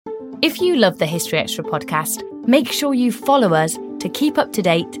If you love the History Extra podcast, make sure you follow us to keep up to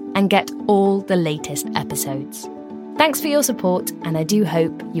date and get all the latest episodes. Thanks for your support, and I do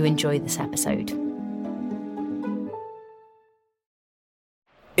hope you enjoy this episode.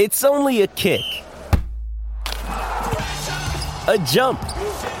 It's only a kick, a jump,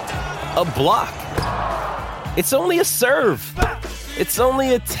 a block. It's only a serve. It's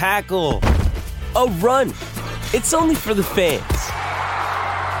only a tackle, a run. It's only for the fans.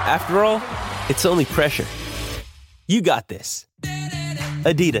 After all, it's only pressure. You got this.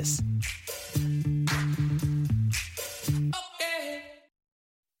 Adidas.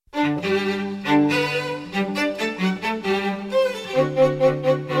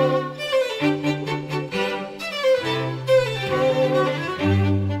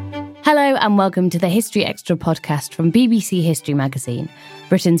 Hello and welcome to the History Extra podcast from BBC History Magazine,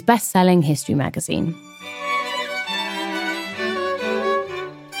 Britain's best-selling history magazine.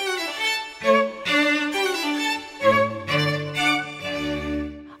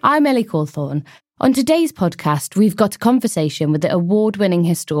 I'm Ellie Cawthorne. On today's podcast, we've got a conversation with the award-winning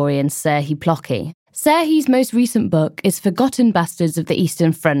historian Serhii Plokhy. Serhii's most recent book is Forgotten Bastards of the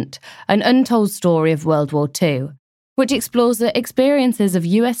Eastern Front, an untold story of World War II, which explores the experiences of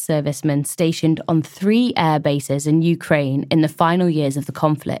US servicemen stationed on 3 air bases in Ukraine in the final years of the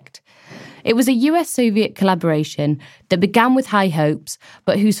conflict. It was a US-Soviet collaboration that began with high hopes,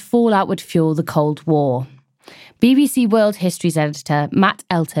 but whose fallout would fuel the Cold War. BBC World History's editor, Matt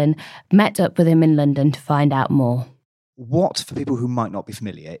Elton, met up with him in London to find out more. What, for people who might not be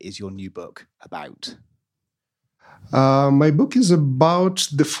familiar, is your new book about? My book is about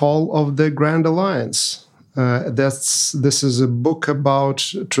the fall of the Grand Alliance. This is a book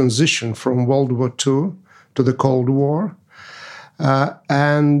about transition from World War II to the Cold War.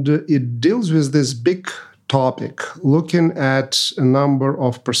 And it deals with this big topic, looking at a number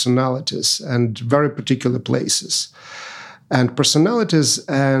of personalities and very particular places. And personalities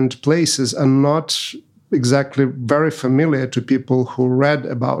and places are not exactly very familiar to people who read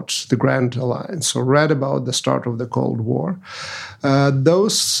about the Grand Alliance or read about the start of the Cold War.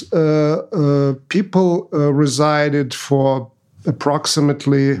 Those people resided for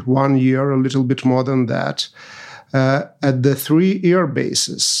approximately 1 year, a little bit more than that, at the 3 air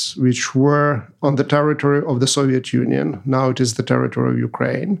bases, which were on the territory of the Soviet Union. Now it is the territory of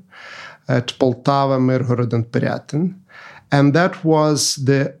Ukraine, at Poltava, Myrhorod, and Pyryatin. And that was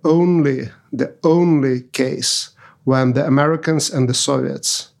the only case when the Americans and the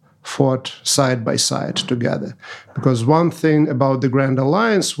Soviets fought side by side together. Because one thing about the Grand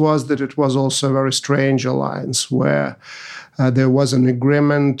Alliance was that it was also a very strange alliance where there was an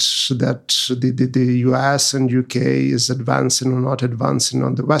agreement that the US and UK is advancing or not advancing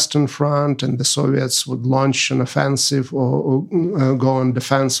on the Western Front, and the Soviets would launch an offensive or go on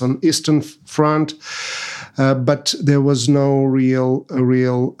defense on Eastern Front. But there was no real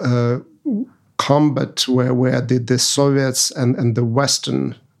combat where the Soviets and the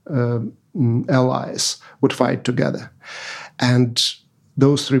Western allies would fight together. And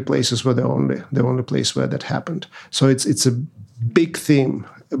those 3 places were the only place where that happened. So it's a big theme,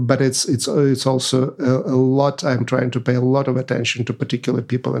 but it's also a lot. I'm trying to pay a lot of attention to particular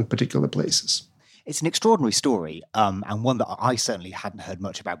people and particular places. It's an extraordinary story, and one that I certainly hadn't heard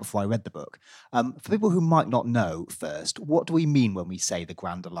much about before I read the book. For people who might not know, first, what do we mean when we say the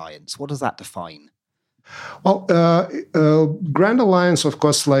Grand Alliance? What does that define? Well, Grand Alliance, of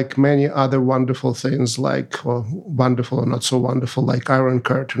course, like many other wonderful things, wonderful or not so wonderful, like Iron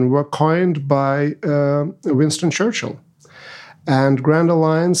Curtain, were coined by Winston Churchill. And Grand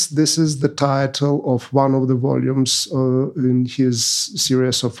Alliance, this is the title of one of the volumes in his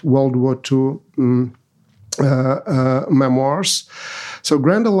series of World War II memoirs. So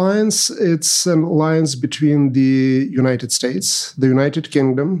Grand Alliance, it's an alliance between the United States, the United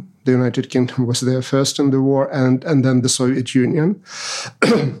Kingdom. The United Kingdom was there first in the war, and then the Soviet Union.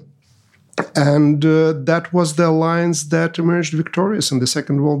 And that was the alliance that emerged victorious in the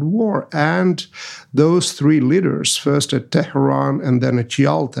Second World War. And those 3 leaders, first at Tehran and then at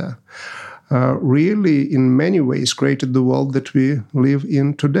Yalta, really in many ways created the world that we live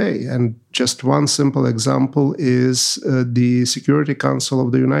in today. And just one simple example is the Security Council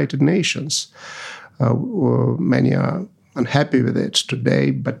of the United Nations. Many are unhappy with it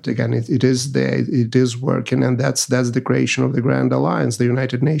today, but again, it is there, it is working, and that's the creation of the Grand Alliance, the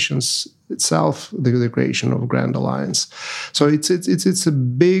United Nations itself, the creation of Grand Alliance. So it's a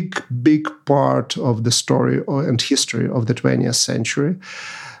big part of the story and history of the 20th century.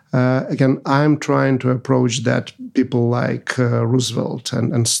 Again, I'm trying to approach that. People like Roosevelt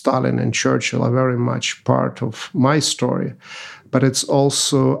and Stalin and Churchill are very much part of my story. But it's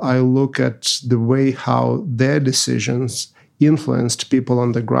also, I look at the way how their decisions influenced people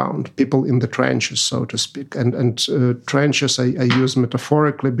on the ground, people in the trenches, so to speak. And trenches I use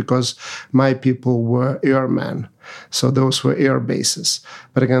metaphorically because my people were airmen. So those were air bases.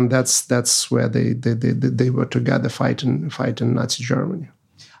 But again, that's where they were together fighting Nazi Germany.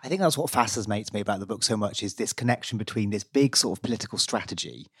 I think that's what fascinates me about the book so much, is this connection between this big sort of political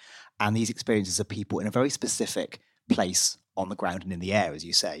strategy and these experiences of people in a very specific place on the ground and in the air, as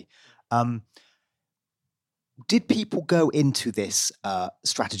you say. Did people go into this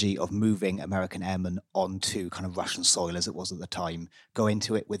strategy of moving American airmen onto kind of Russian soil, as it was at the time, go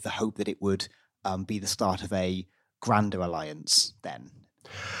into it with the hope that it would be the start of a grander alliance then?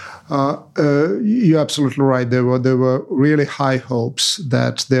 You're absolutely right. There were really high hopes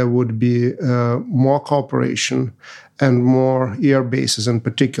that there would be more cooperation and more air bases in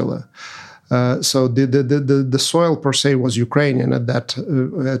particular. So the soil per se was Ukrainian at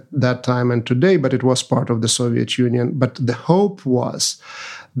that time and today, but it was part of the Soviet Union. But the hope was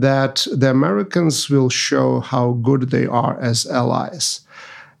that the Americans will show how good they are as allies.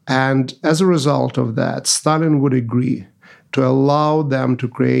 And as a result of that, Stalin would agree to allow them to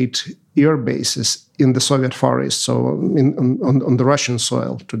create air bases in the Soviet Far East, so on the Russian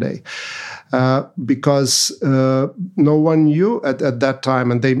soil today. Because no one knew at that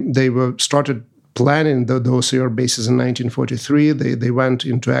time, and they were started planning those air bases in 1943. They went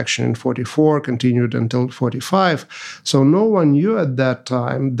into action in 44, continued until 45. So no one knew at that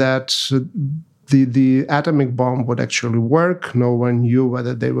time that the atomic bomb would actually work. No one knew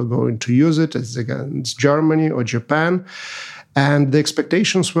whether they were going to use it against Germany or Japan. And the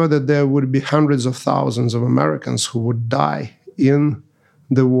expectations were that there would be hundreds of thousands of Americans who would die in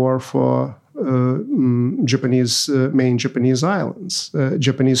the war for main Japanese islands,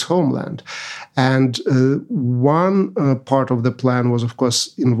 Japanese homeland. And one part of the plan was, of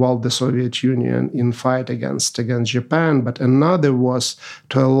course, involve the Soviet Union in fight against Japan, but another was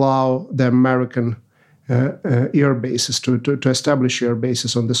to allow the American air bases to establish air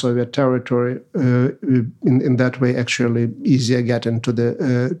bases on the Soviet territory. In that way, actually easier get into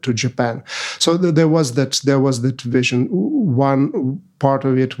to Japan. So there was that vision. One part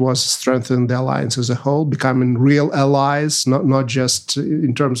of it was strengthening the alliance as a whole, becoming real allies, not just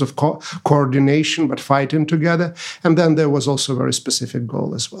in terms of coordination, but fighting together. And then there was also a very specific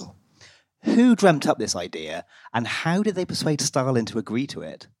goal as well. Who dreamt up this idea, and how did they persuade Stalin to agree to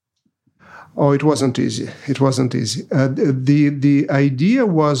it? Oh, it wasn't easy. The idea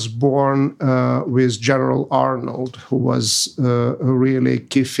was born with General Arnold, who was a really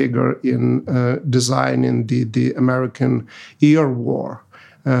key figure in designing the American air war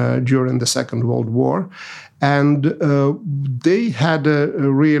during the Second World War. And they had a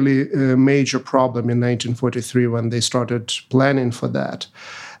really major problem in 1943 when they started planning for that.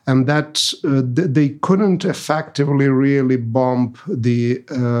 And that they couldn't effectively really bomb the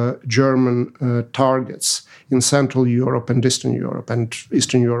German targets in Central Europe and Eastern Europe. And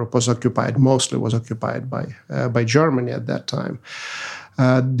Eastern Europe mostly was occupied by Germany at that time.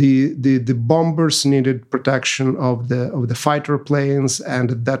 The bombers needed protection of the fighter planes, and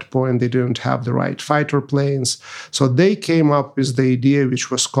at that point they didn't have the right fighter planes. So they came up with the idea,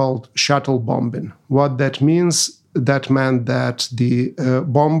 which was called shuttle bombing. What that means. That meant that the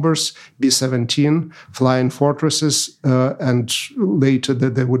bombers, B-17, flying fortresses, and later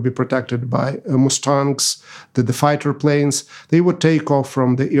that they would be protected by Mustangs, the fighter planes, they would take off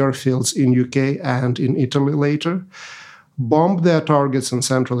from the airfields in UK and in Italy later, bomb their targets in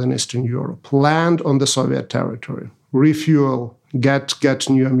Central and Eastern Europe, land on the Soviet territory, refuel, get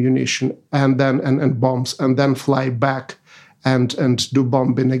new ammunition, and bombs, and then fly back and do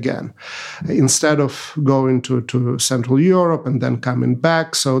bombing again, instead of going to Central Europe and then coming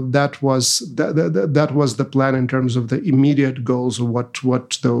back. So that was the plan in terms of the immediate goals of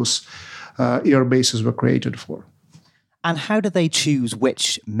what those air bases were created for. And how did they choose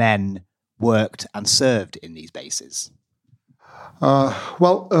which men worked and served in these bases?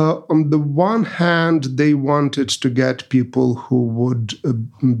 On the one hand, they wanted to get people who would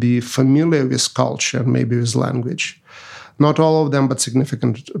be familiar with culture and maybe with language. Not all of them, but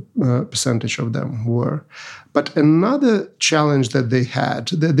significant percentage of them were. But another challenge that they had,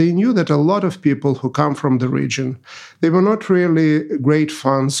 they knew that a lot of people who come from the region, they were not really great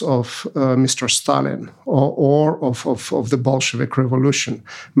fans of Mr. Stalin or of the Bolshevik Revolution.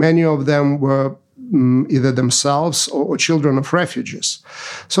 Many of them were either themselves or children of refugees.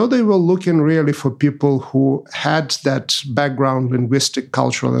 So they were looking really for people who had that background, linguistic,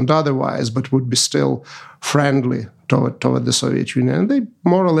 cultural, and otherwise, but would be still friendly toward the Soviet Union. And they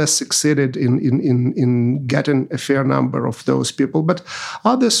more or less succeeded in getting a fair number of those people. But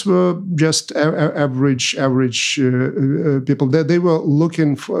others were just average people. They were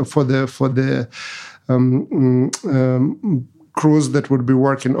looking for the crews that would be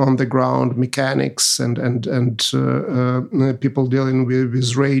working on the ground, mechanics and people dealing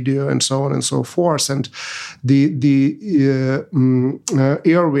with radio and so on and so forth. And the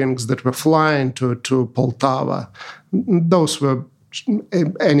air wings that were flying to Poltava, those were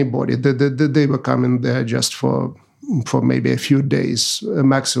anybody. They were coming there just for maybe a few days,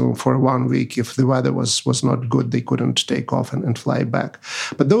 maximum for 1 week. If the weather was not good, they couldn't take off and fly back.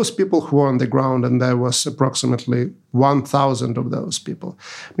 But those people who were on the ground, and there was approximately 1,000 of those people,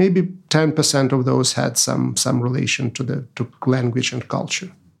 maybe 10% of those had some relation to language and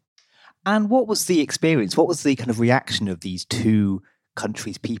culture. And what was the experience? What was the kind of reaction of these two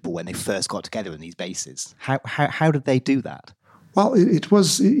countries' people when they first got together in these bases? How did they do that? Well, it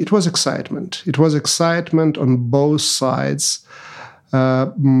was excitement. It was excitement on both sides. They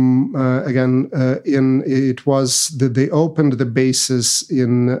opened the bases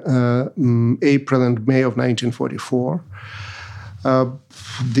in April and May of 1944.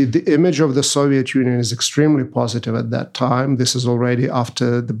 The image of the Soviet Union is extremely positive at that time. This is already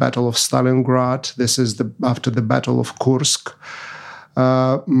after the Battle of Stalingrad. This is after the Battle of Kursk.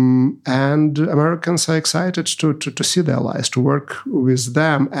 And Americans are excited to see the Allies, to work with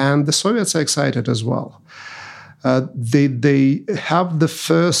them, and the Soviets are excited as well. They have the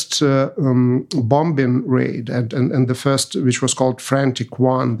first bombing raid, and the first, which was called Frantic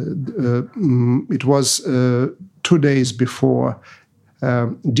One. It was 2 days before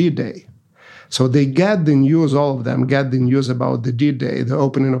D-Day. So they get the news, all of them get the news about the D-Day, the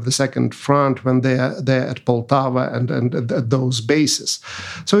opening of the Second Front, when they're at Poltava and at those bases.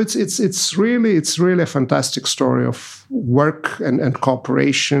 So it's really a fantastic story of work and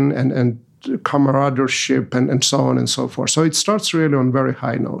cooperation and camaraderie and so on and so forth. So it starts really on a very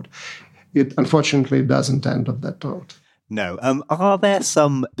high note. It unfortunately doesn't end on that note. No. Are there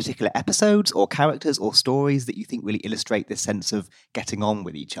some particular episodes or characters or stories that you think really illustrate this sense of getting on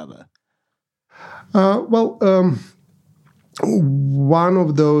with each other? One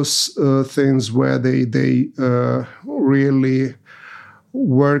of those things where they really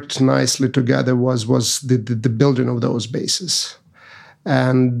worked nicely together was the building of those bases,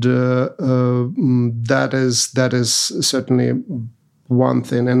 and that is certainly one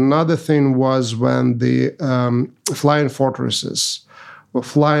thing. Another thing was when the flying fortresses were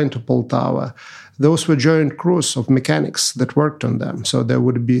flying to Poltava. Those were joint crews of mechanics that worked on them. So there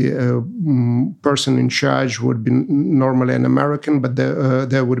would be a person in charge, would be normally an American, but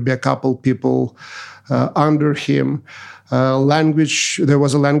there would be a couple people under him. There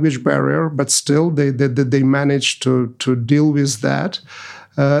was a language barrier, but still they managed to deal with that.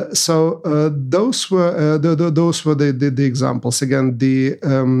 So those were the examples. Again, the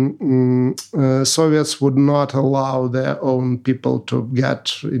Soviets would not allow their own people to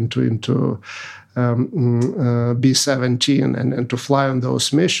get into B-17 and to fly on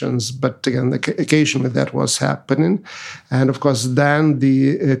those missions. But again, occasionally that was happening. And of course, then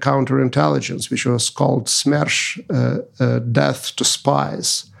the counterintelligence, which was called SMERSH, Death to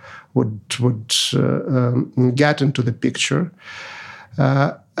Spies, would get into the picture.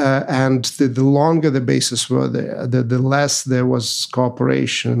 And the longer the bases were there, the less there was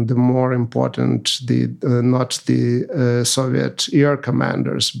cooperation, the more important not the Soviet air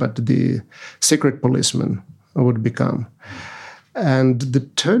commanders, but the secret policemen would become. And the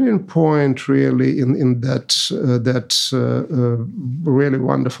turning point really in that really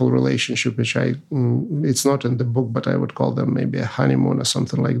wonderful relationship, which it's not in the book, but I would call them maybe a honeymoon or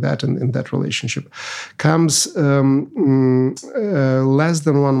something like that in that relationship, comes less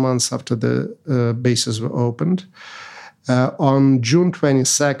than 1 month after the bases were opened. On June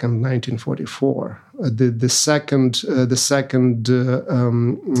 22nd, 1944,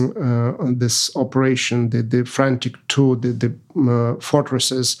 this operation, the Frantic Two, the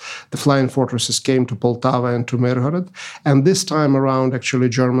fortresses, the flying fortresses came to Poltava and to Mirgorod, and this time around, actually,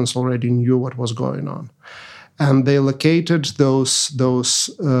 Germans already knew what was going on. And they located those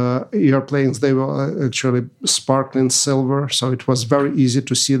airplanes. They were actually sparkling silver, so it was very easy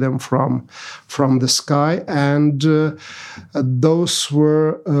to see them from the sky. And those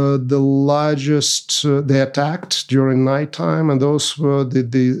were the largest. They attacked during nighttime, and those were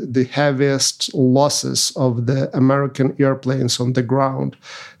the heaviest losses of the American airplanes on the ground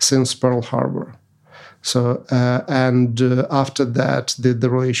since Pearl Harbor. So, after that, the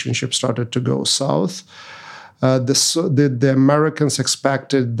relationship started to go south. The Americans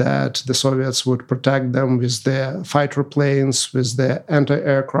expected that the Soviets would protect them with their fighter planes, with their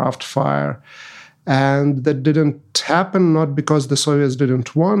anti-aircraft fire. And that didn't happen, not because the Soviets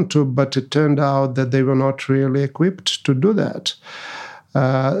didn't want to, but it turned out that they were not really equipped to do that.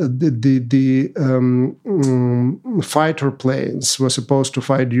 The fighter planes were supposed to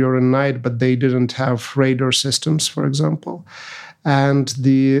fight during night, but they didn't have radar systems, for example. And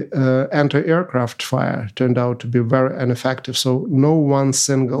the anti-aircraft fire turned out to be very ineffective. So no one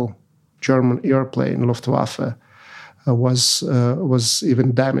single German airplane, Luftwaffe, was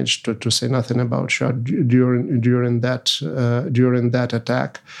even damaged, to say nothing about shot during that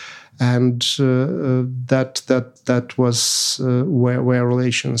attack. And that was where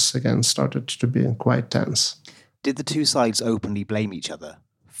relations again started to be quite tense. Did the two sides openly blame each other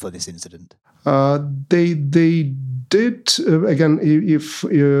for this incident? They did. Again, if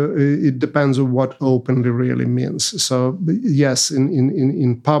it depends on what openly really means. So yes,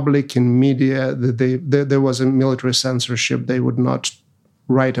 in public, in media, there was a military censorship. They would not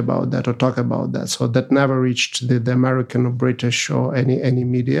write about that or talk about that. So that never reached the American or British or any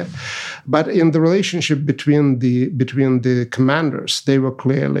media. But in the relationship between the commanders, they were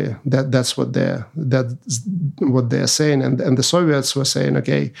clearly that's what they're saying. And the Soviets were saying,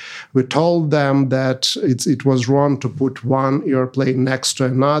 okay, we told them that it was wrong to put one airplane next to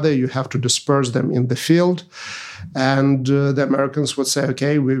another. You have to disperse them in the field. And the Americans would say,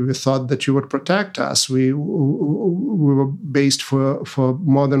 okay, we thought that you would protect us. We were based for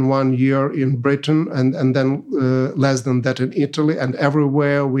more than 1 year in Britain and then less than that in Italy. And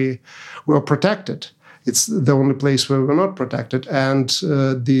everywhere we were protected. It's the only place where we're not protected. And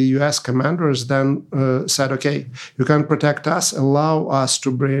the US commanders then said, okay, you can't protect us. Allow us to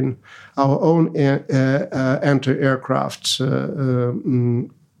bring our own anti-aircraft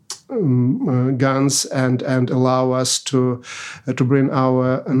guns and allow us to bring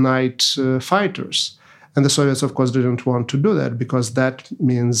our night fighters. And the Soviets, of course, didn't want to do that because that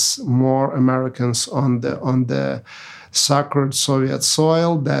means more Americans on the sacred Soviet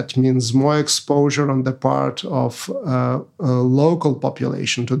soil. That means more exposure on the part of local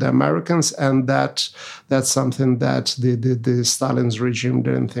population to the Americans, and that's something that the Stalin's regime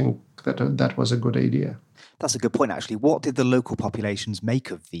didn't think that was a good idea. That's a good point, actually. What did the local populations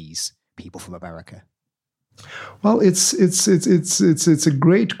make of these people from America? Well, it's a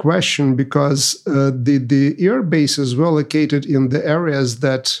great question because the air bases were located in the areas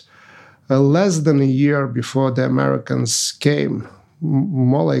that less than a year before the Americans came,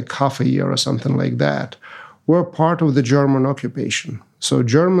 more like half a year or something like that, were part of the German occupation. So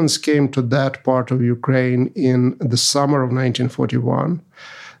Germans came to that part of Ukraine in the summer of 1941.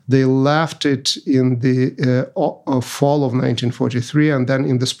 They left it in the fall of 1943, and then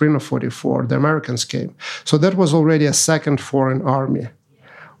in the spring of 1944, the Americans came. So that was already a second foreign army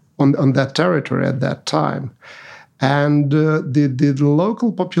on that territory at that time. And the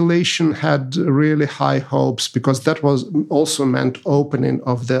local population had really high hopes because that was also meant opening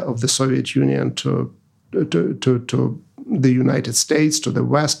of the Soviet Union to the United States, to the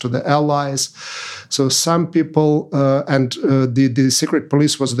West, to the Allies. So some people, and the secret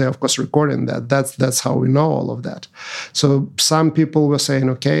police was there, of course, recording that. That's how we know all of that. So some people were saying,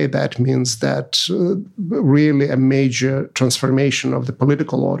 okay, that means that really a major transformation of the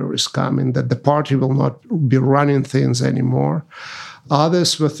political order is coming, that the party will not be running things anymore.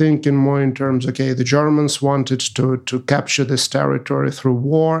 Others were thinking more in terms, okay, the Germans wanted to capture this territory through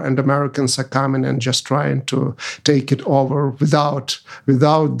war, and Americans are coming and just trying to take it over without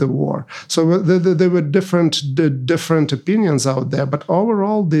the war. So there were different opinions out there, but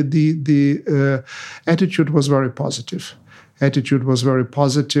overall the attitude was very positive.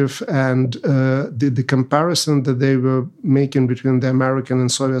 And the comparison that they were making between the American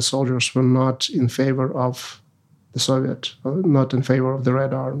and Soviet soldiers were not in favor of the Soviet, not in favor of the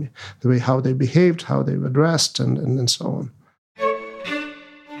Red Army, the way how they behaved, how they were dressed, and so on.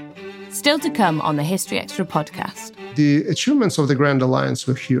 Still to come on the History Extra podcast. The achievements of the Grand Alliance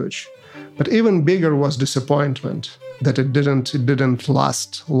were huge, but even bigger was disappointment that it didn't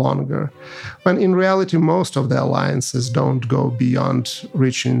last longer. When in reality, most of the alliances don't go beyond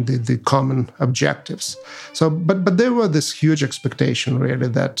reaching the common objectives. So, but there were this huge expectation, really,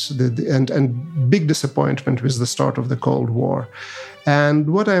 that and big disappointment with the start of the Cold War.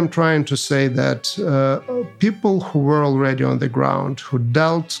 And what I'm trying to say that people who were already on the ground, who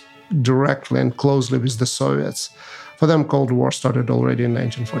dealt directly and closely with the Soviets, for them, Cold War started already in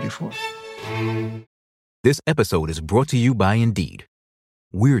 1944. This episode is brought to you by Indeed.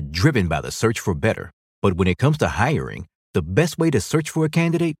 We're driven by the search for better, But when it comes to hiring, the best way to search for a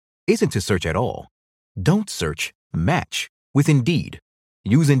candidate isn't to search at all. Don't search, match with Indeed.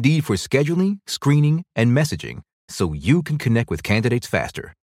 Use Indeed for scheduling, screening, and messaging so you can connect with candidates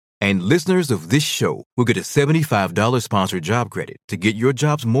faster. And listeners of this show will get a $75 sponsored job credit to get your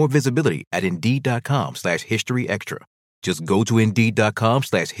jobs more visibility at Indeed.com/HistoryExtra. Just go to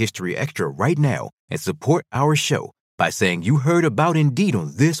Indeed.com/HistoryExtra right now and support our show by saying you heard about Indeed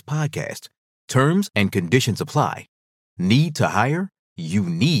on this podcast. Terms and conditions apply. Need to hire? You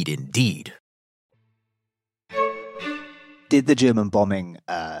need Indeed. Did the German bombing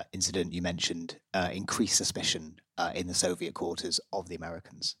incident you mentioned increase suspicion in the Soviet quarters of the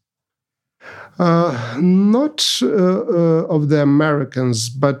Americans? Not of the Americans,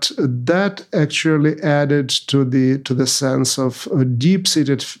 but that actually added to the sense of a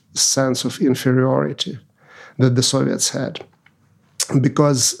deep-seated sense of inferiority that the Soviets had,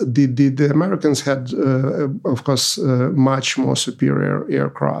 because the Americans had, of course, much more superior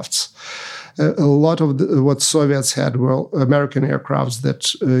aircrafts. A lot of what Soviets had were American aircrafts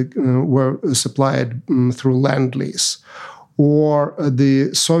that were supplied through Lend-Lease, or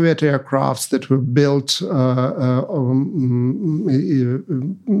the Soviet aircrafts that were built,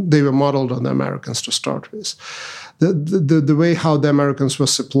 they were modeled on the Americans to start with. The way how the Americans were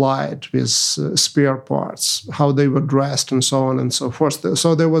supplied with spare parts, how they were dressed, and so on and so forth.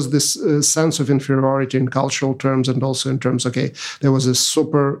 So there was this sense of inferiority in cultural terms, and also in terms, there was a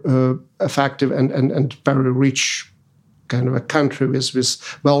super effective and very rich kind of a country with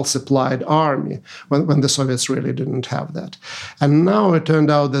well-supplied army when the Soviets really didn't have that. And now it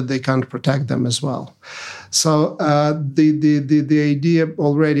turned out that they can't protect them as well. So the idea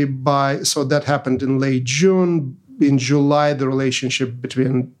already so that happened in late June. In July, the relationship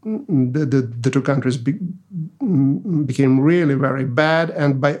between the two countries became really very bad.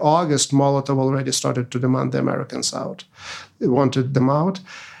 And by August, Molotov already started to demand the Americans out. They wanted them out.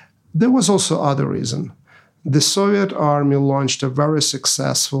 There was also other reason. The Soviet army launched a very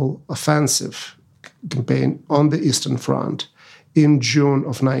successful offensive campaign on the Eastern Front in June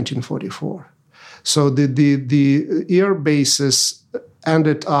of 1944. So the air bases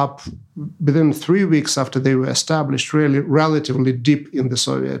ended up within 3 weeks after they were established, really relatively deep in the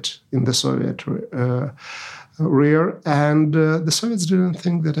Soviet rear, and the Soviets didn't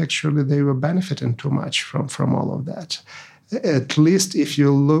think that actually they were benefiting too much from all of that. At least if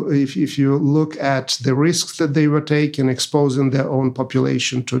you look at the risks that they were taking, exposing their own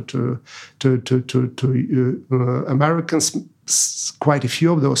population to Americans, quite a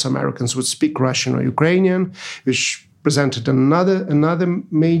few of those Americans would speak Russian or Ukrainian, which presented another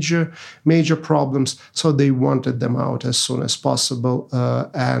major problems. So they wanted them out as soon as possible,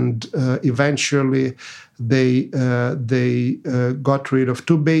 and eventually they got rid of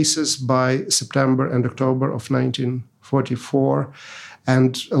 2 bases by September and October of 1944,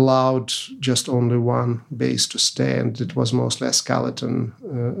 and allowed just only 1 base to stay, and it was mostly a skeleton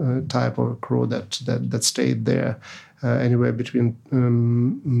type of crew that stayed there, anywhere between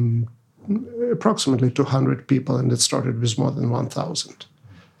approximately 200 people, and it started with more than 1,000.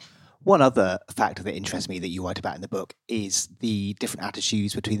 One other factor that interests me that you write about in the book is the different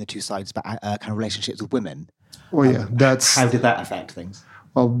attitudes between the two sides about kind of relationships with women. Oh yeah, how did that affect things?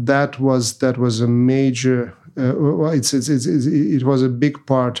 Well, that was a major. It was a big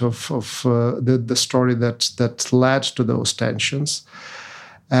part of the story that led to those tensions,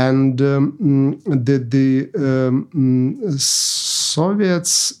 and the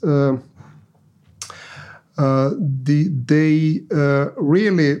Soviets they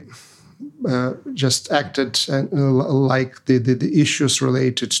really just acted like the issues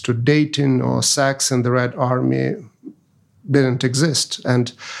related to dating or sex in the Red Army didn't exist.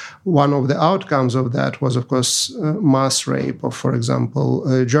 And one of the outcomes of that was, of course, mass rape of, for example,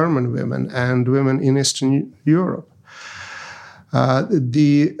 German women and women in Eastern Europe.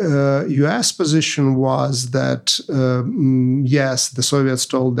 The U.S. position was that, yes, the Soviets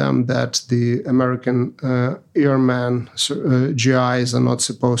told them that the American airmen, GIs, are not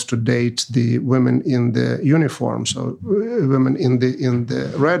supposed to date the women in the uniform, so women in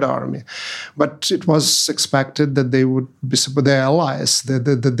the Red Army. But it was expected that they would be their allies,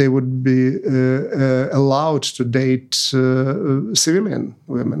 that they would be allowed to date civilian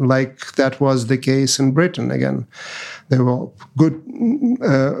women, like that was the case in Britain. Again, there were good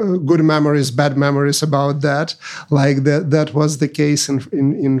memories, bad memories about that. Like that was the case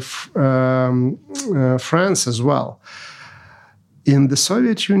in France as well. In the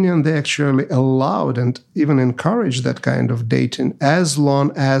Soviet Union, they actually allowed and even encouraged that kind of dating as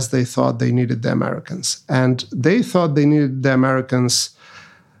long as they thought they needed the Americans. And they thought they needed the Americans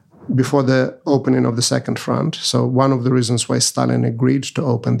before the opening of the Second Front. So one of the reasons why Stalin agreed to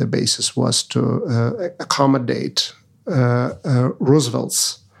open the bases was to accommodate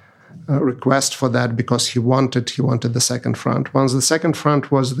Roosevelt's request for that, because he wanted the Second Front. Once the Second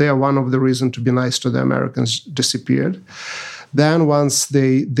Front was there, one of the reasons to be nice to the Americans disappeared. Then once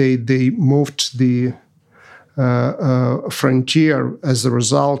they moved the frontier as a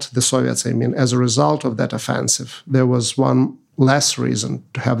result, the Soviets, as a result of that offensive, there was one less reason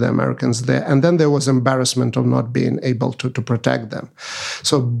to have the Americans there. And then there was embarrassment of not being able to protect them.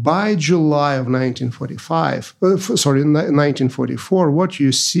 So by July of 1944, what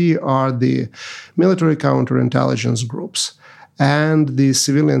you see are the military counterintelligence groups and the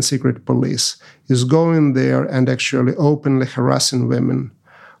civilian secret police is going there and actually openly harassing women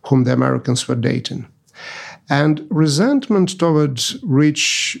whom the Americans were dating. And resentment towards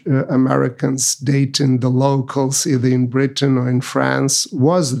rich Americans dating the locals, either in Britain or in France,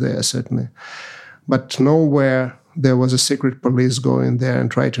 was there, certainly. But nowhere there was a secret police going there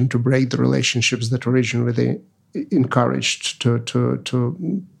and trying to break the relationships that originally they encouraged to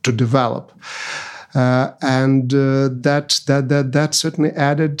develop. That certainly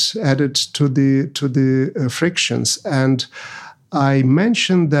added to the frictions. And I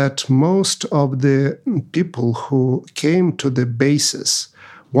mentioned that most of the people who came to the bases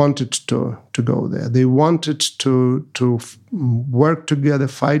wanted to go there. They wanted to work together,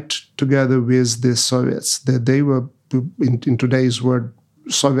 fight together with the Soviets. That they were, in today's word,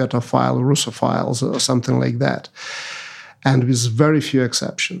 Sovietophile, Russophiles, or something like that. And with very few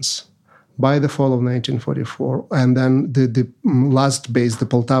exceptions. By the fall of 1944, and then the last base, the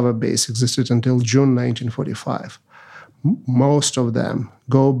Poltava base, existed until June 1945. Most of them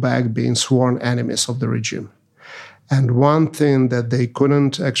go back being sworn enemies of the regime. And one thing that they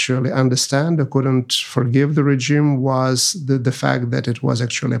couldn't actually understand or couldn't forgive the regime was the fact that it was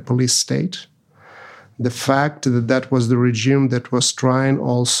actually a police state. The fact that that was the regime that was trying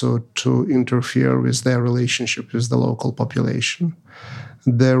also to interfere with their relationship with the local population.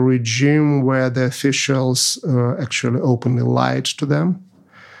 The regime where the officials actually openly lied to them.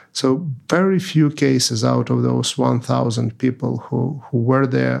 So very few cases out of those 1,000 people who were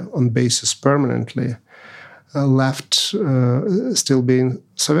there on bases permanently left still being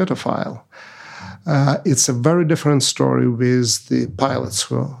Sovietophile. It's a very different story with the pilots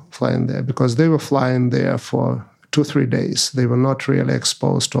who were flying there, because they were flying there for 2-3 days. They were not really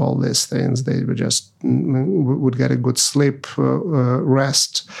exposed to all these things. They were just would get a good sleep,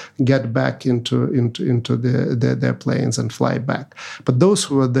 rest, get back into their planes and fly back. But those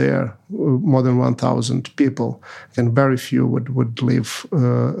who were there, more than 1,000 people, and very few would leave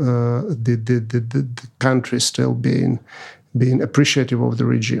the country still being appreciative of the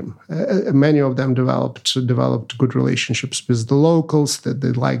regime. Many of them developed good relationships with the locals, that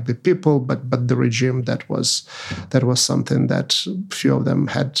they liked the people, but the regime, that was something that few of them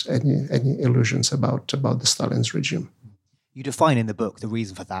had any illusions about the Stalin's regime. You define in the book the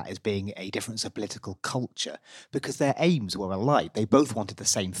reason for that as being a difference of political culture, because their aims were alike. They both wanted the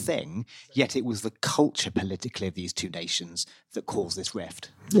same thing, yet it was the culture politically of these two nations that caused this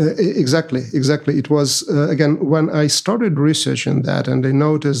rift. Exactly. It was, again, when I started researching that and I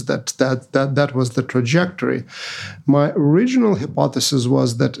noticed that was the trajectory, my original hypothesis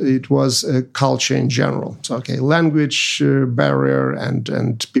was that it was a culture in general. So, language barrier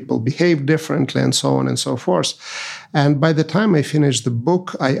and people behave differently and so on and so forth. And by the time I finished the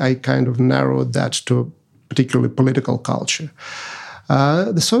book, I kind of narrowed that to particularly political culture.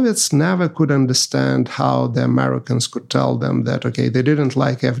 The Soviets never could understand how the Americans could tell them that, they didn't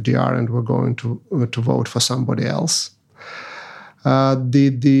like FDR and were going to vote for somebody else.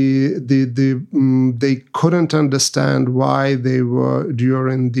 They couldn't understand why they were,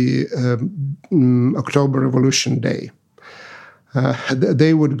 during the October Revolution Day,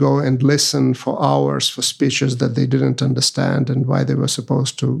 they would go and listen for hours for speeches that they didn't understand and why they were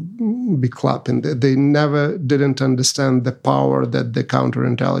supposed to be clapping. They never didn't understand the power that the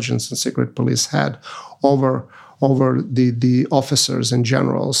counterintelligence and secret police had over the officers and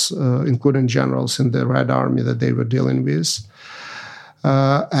generals, including generals in the Red Army that they were dealing with.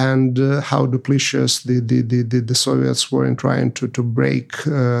 And how duplicitous the Soviets were in trying to break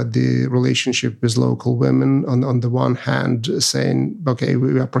the relationship with local women. On the one hand, saying,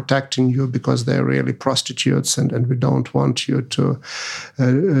 we are protecting you because they're really prostitutes, and we don't want you to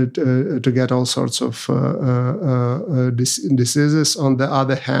get all sorts of diseases. On the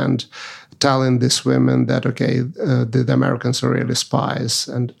other hand, telling these women that, the Americans are really spies,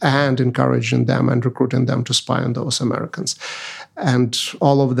 and encouraging them and recruiting them to spy on those Americans. And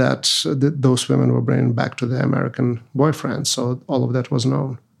all of that, those women were bringing back to their American boyfriends. So all of that was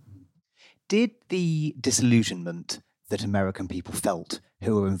known. Did the disillusionment that American people felt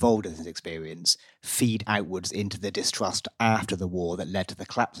who were involved in this experience feed outwards into the distrust after the war that led to the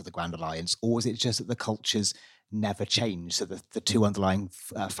collapse of the Grand Alliance, or was it just that the cultures never changed, so that the two underlying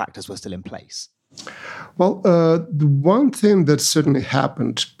factors were still in place? Well, the one thing that certainly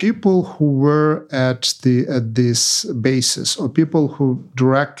happened, people who were at this basis, or people who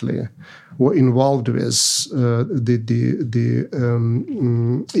directly were involved with the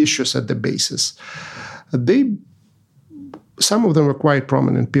issues at the basis, some of them were quite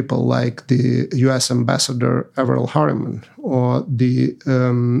prominent people, like the U.S. Ambassador Averell Harriman, or the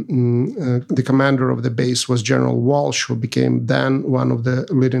commander of the base was General Walsh, who became then one of the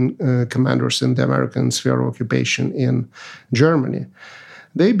leading commanders in the American sphere of occupation in Germany.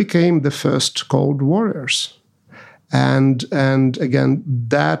 They became the first Cold Warriors. And again,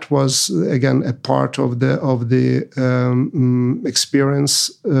 that was again a part of the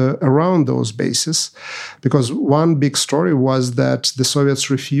experience around those bases, because one big story was that the Soviets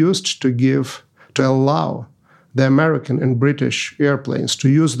refused to allow the American and British airplanes to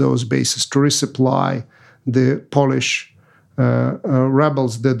use those bases to resupply the Polish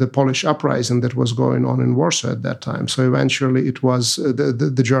rebels, the Polish uprising that was going on in Warsaw at that time. So eventually it was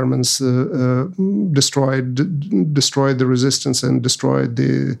the Germans destroyed the resistance and destroyed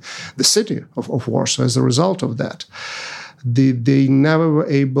the city of Warsaw as a result of that. They never were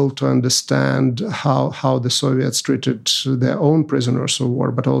able to understand how the Soviets treated their own prisoners of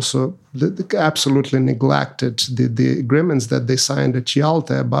war, but also absolutely neglected the agreements that they signed at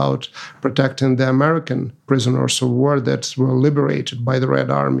Yalta about protecting the American prisoners of war that were liberated by the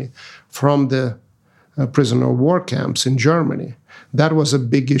Red Army from the prisoner of war camps in Germany. That was a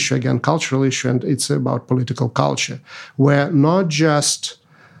big issue, again, cultural issue, and it's about political culture, where not just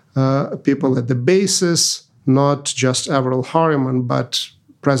people at the bases, not just Averell Harriman, but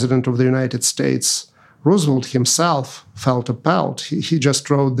President of the United States, Roosevelt himself felt appalled. He just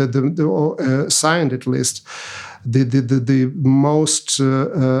wrote that signed at least the most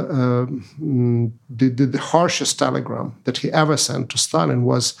the harshest telegram that he ever sent to Stalin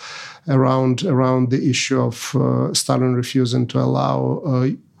was around the issue of Stalin refusing to allow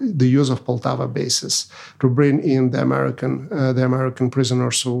the use of Poltava bases to bring in the American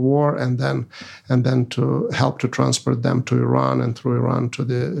prisoners of war, and then to help to transport them to Iran, and through Iran to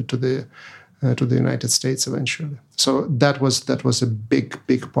the United States eventually. So that was a big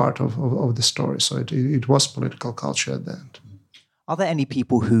part of the story. So it was political culture at the end. Are there any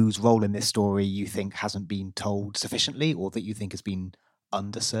people whose role in this story you think hasn't been told sufficiently, or that you think has been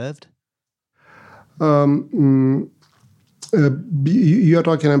underserved? You're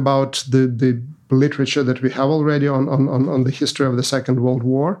talking about the literature that we have already on the history of the Second World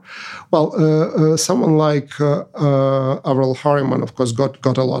War. Well, someone like Averell Harriman, of course,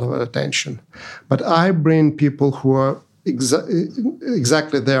 got a lot of attention. But I bring people who are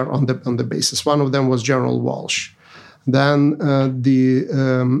exactly there on the basis. One of them was General Walsh. Then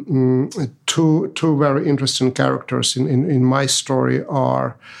two very interesting characters in my story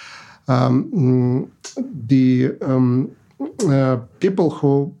are people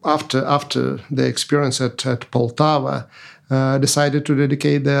who, after the experience at Poltava, decided to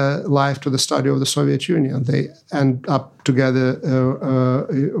dedicate their life to the study of the Soviet Union. They end up together.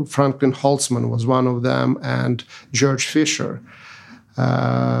 Franklin Holtzman was one of them, and George Fisher.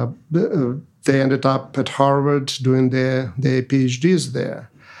 They ended up at Harvard doing their PhDs there.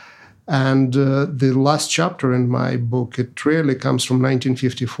 And the last chapter in my book, it really comes from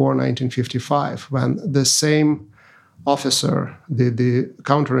 1954, 1955, when the same officer, the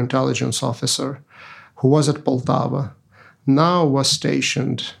counterintelligence officer who was at Poltava, now was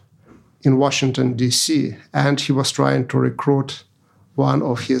stationed in Washington, D.C., and he was trying to recruit one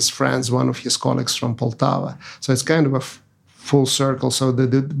of his friends, one of his colleagues from Poltava. So it's kind of a full circle. So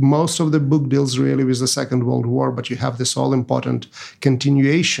most of the book deals really with the Second World War, but you have this all-important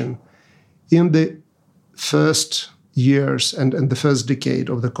continuation in the first years and the first decade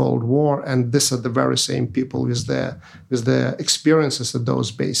of the Cold War, and these are the very same people with their experiences at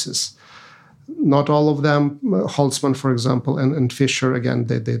those bases. Not all of them, Holtzman, for example, and Fisher, again,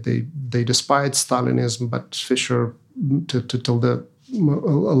 they despised Stalinism, but Fisher, till the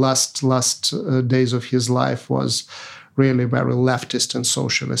last days of his life, was really very leftist and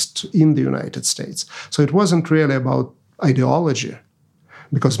socialist in the United States. So it wasn't really about ideology,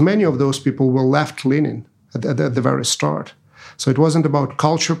 because many of those people were left-leaning at the very start. So it wasn't about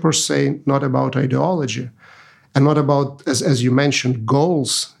culture per se, not about ideology, and not about, as you mentioned,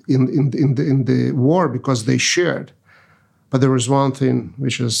 goals in the war, because they shared. But there was one thing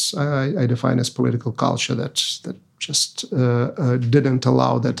which is I define as political culture that just didn't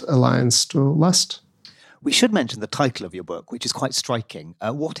allow that alliance to last. We should mention the title of your book, which is quite striking.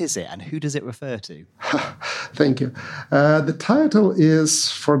 What is it and who does it refer to? Thank you. The title is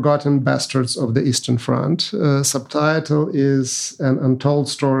Forgotten Bastards of the Eastern Front. Subtitle is An Untold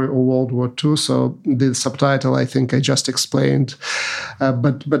Story of World War II. So the subtitle, I think I just explained.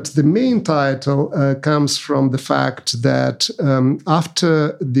 But the main title comes from the fact that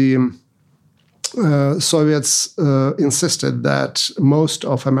after the Soviets insisted that most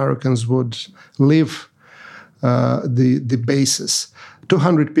of Americans would leave the bases.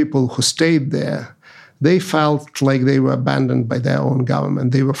 200 people who stayed there, they felt like they were abandoned by their own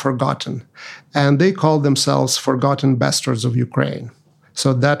government. They were forgotten. And they called themselves Forgotten Bastards of Ukraine.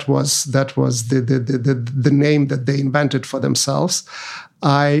 So that was the name that they invented for themselves.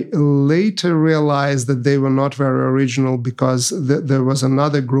 I later realized that they were not very original because there was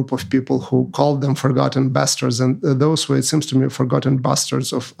another group of people who called them Forgotten Bastards, and those were, it seems to me, Forgotten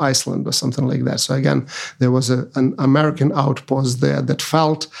Bastards of Iceland or something like that. So again, there was an American outpost there that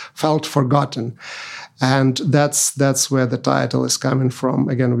felt forgotten. And that's where the title is coming from.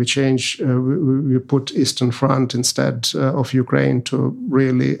 Again, we put Eastern Front instead of Ukraine to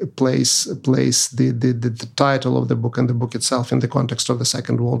really place the title of the book and the book itself in the context of the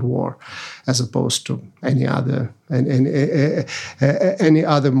Second World War, as opposed to any other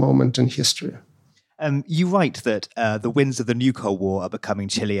moment in history. You write that the winds of the new Cold War are becoming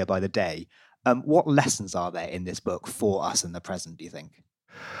chillier by the day. What lessons are there in this book for us in the present, do you think?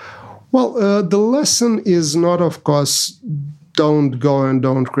 Well, the lesson is not, of course, don't go and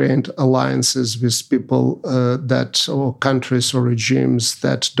don't create alliances with people or countries or regimes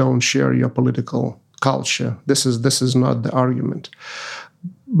that don't share your political culture. This is not the argument.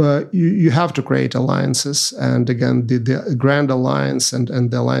 But you have to create alliances. And again, the Grand Alliance and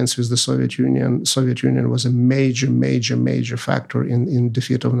the alliance with the Soviet Union was a major factor in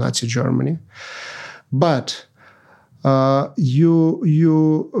defeat of Nazi Germany. But you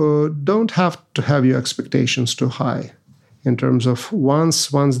don't have to have your expectations too high in terms of once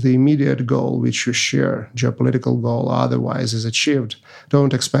the immediate goal, which you share, geopolitical goal or otherwise, is achieved,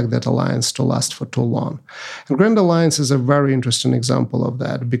 don't expect that alliance to last for too long. And Grand Alliance is a very interesting example of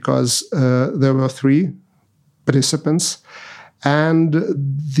that because there were 3 participants, and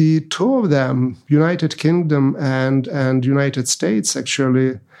the 2 of them, United Kingdom and United States,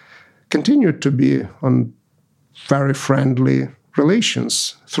 actually continued to be on very friendly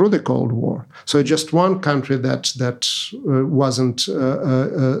relations through the Cold War. So just one country that wasn't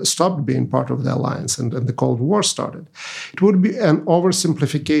stopped being part of the alliance and the Cold War started. It would be an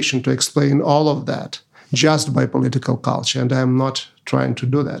oversimplification to explain all of that just by political culture, and I'm not trying to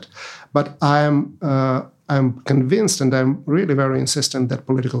do that. But I'm convinced, and I'm really very insistent that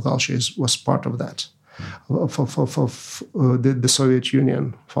political culture was part of that. For the Soviet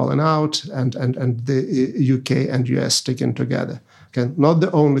Union falling out and the UK and US sticking together. Again, not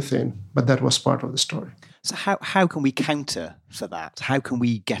the only thing, but that was part of the story. So how can we counter for that? How can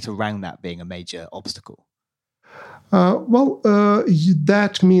we get around that being a major obstacle?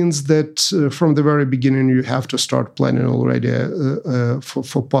 That means that from the very beginning you have to start planning already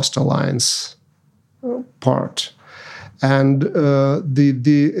for post-alliance part. And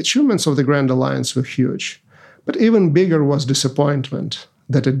the achievements of the Grand Alliance were huge. But even bigger was disappointment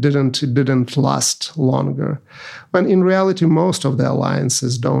that it didn't last longer. When in reality, most of the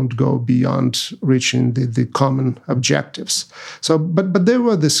alliances don't go beyond reaching the common objectives. So, but there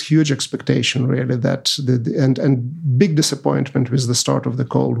were this huge expectation, really, that and big disappointment with the start of the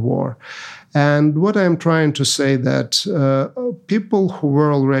Cold War. And what I'm trying to say that people who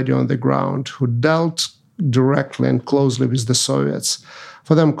were already on the ground, who dealt directly and closely with the Soviets,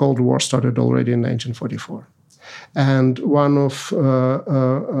 for them Cold War started already in 1944. And one of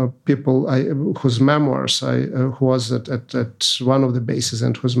people whose memoirs, who was at one of the bases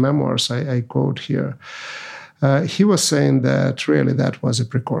and whose memoirs I quote here, he was saying that really that was a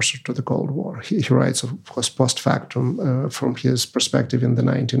precursor to the Cold War. He writes, of course, post factum from his perspective in the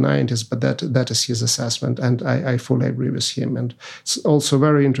 1990s, but that is his assessment, and I fully agree with him. And it's also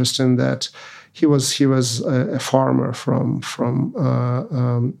very interesting that he was a farmer from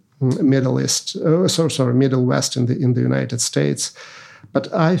Middle West in the United States,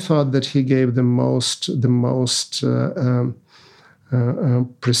 but I thought that he gave the most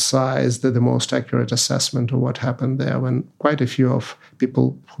precise, the most accurate assessment of what happened there, when quite a few of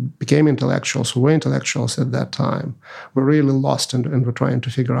people who became intellectuals, who were intellectuals at that time, were really lost and were trying to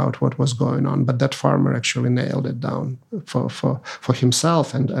figure out what was going on. But that farmer actually nailed it down for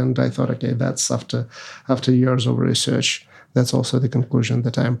himself, and I thought, okay, that's after years of research, That's also the conclusion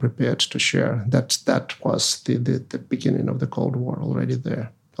that I'm prepared to share. That was the beginning of the Cold War already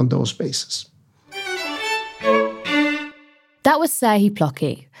there on those bases. That was Serhii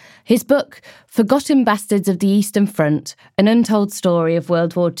Plokhy. His book, Forgotten Bastards of the Eastern Front, An Untold Story of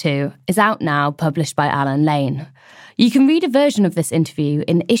World War II, is out now, published by Alan Lane. You can read a version of this interview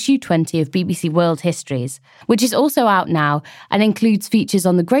in issue 20 of BBC World Histories, which is also out now and includes features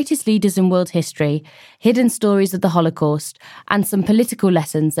on the greatest leaders in world history, hidden stories of the Holocaust, and some political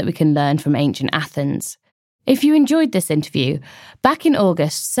lessons that we can learn from ancient Athens. If you enjoyed this interview, back in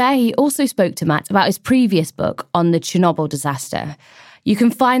August, Serhii also spoke to Matt about his previous book on the Chernobyl disaster. You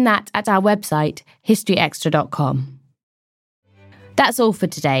can find that at our website, historyextra.com. That's all for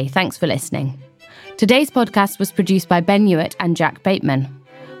today. Thanks for listening. Today's podcast was produced by Ben Hewitt and Jack Bateman.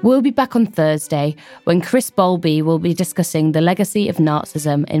 We'll be back on Thursday when Chris Bowlby will be discussing the legacy of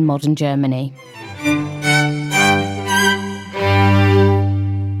Nazism in modern Germany.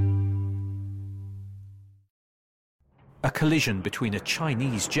 A collision between a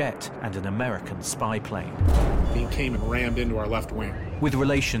Chinese jet and an American spy plane. He came and rammed into our left wing. With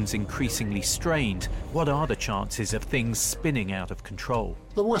relations increasingly strained, what are the chances of things spinning out of control?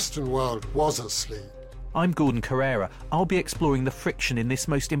 The Western world was asleep. I'm Gordon Carrera. I'll be exploring the friction in this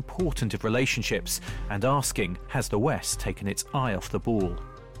most important of relationships and asking, has the West taken its eye off the ball?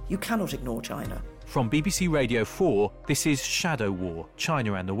 You cannot ignore China. From BBC Radio 4, this is Shadow War,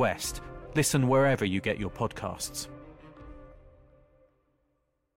 China and the West. Listen wherever you get your podcasts.